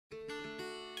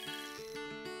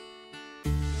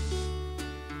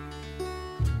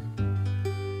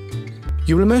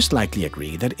You will most likely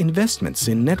agree that investments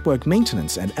in network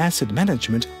maintenance and asset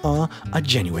management are a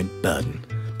genuine burden,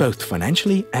 both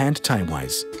financially and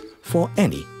time-wise, for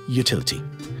any utility.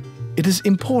 It is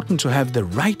important to have the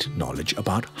right knowledge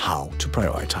about how to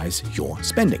prioritize your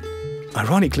spending.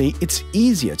 Ironically, it's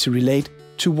easier to relate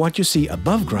to what you see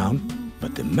above ground,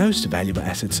 but the most valuable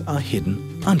assets are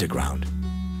hidden underground.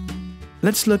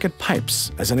 Let's look at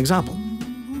pipes as an example.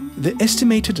 The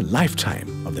estimated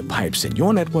lifetime of the pipes in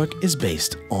your network is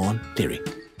based on theory.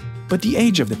 But the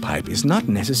age of the pipe is not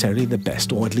necessarily the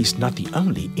best, or at least not the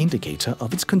only indicator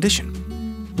of its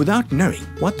condition. Without knowing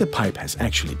what the pipe has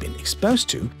actually been exposed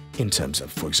to, in terms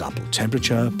of, for example,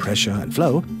 temperature, pressure, and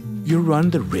flow, you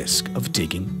run the risk of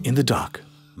digging in the dark.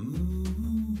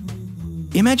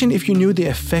 Imagine if you knew the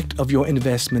effect of your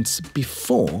investments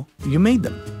before you made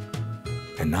them.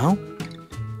 And now,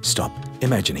 stop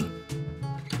imagining.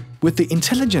 With the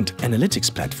intelligent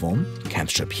analytics platform,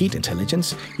 Camstrip Heat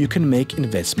Intelligence, you can make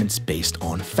investments based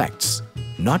on facts,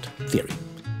 not theory.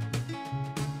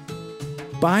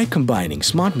 By combining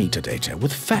smart meter data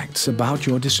with facts about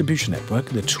your distribution network,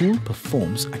 the tool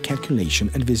performs a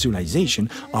calculation and visualization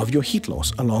of your heat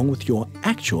loss along with your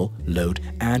actual load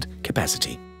and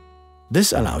capacity.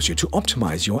 This allows you to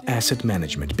optimize your asset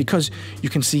management because you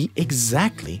can see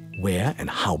exactly where and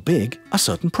how big a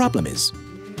certain problem is.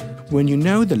 When you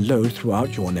know the load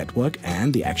throughout your network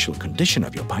and the actual condition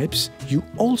of your pipes, you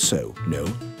also know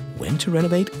when to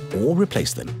renovate or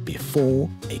replace them before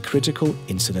a critical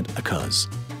incident occurs.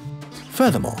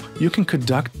 Furthermore, you can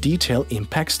conduct detailed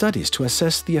impact studies to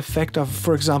assess the effect of,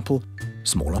 for example,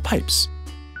 smaller pipes,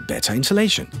 better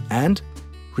insulation, and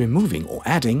removing or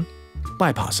adding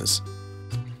bypasses.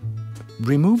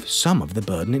 Remove some of the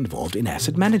burden involved in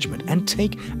asset management and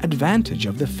take advantage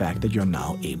of the fact that you're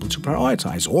now able to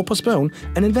prioritize or postpone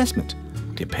an investment,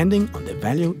 depending on the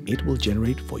value it will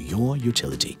generate for your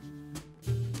utility.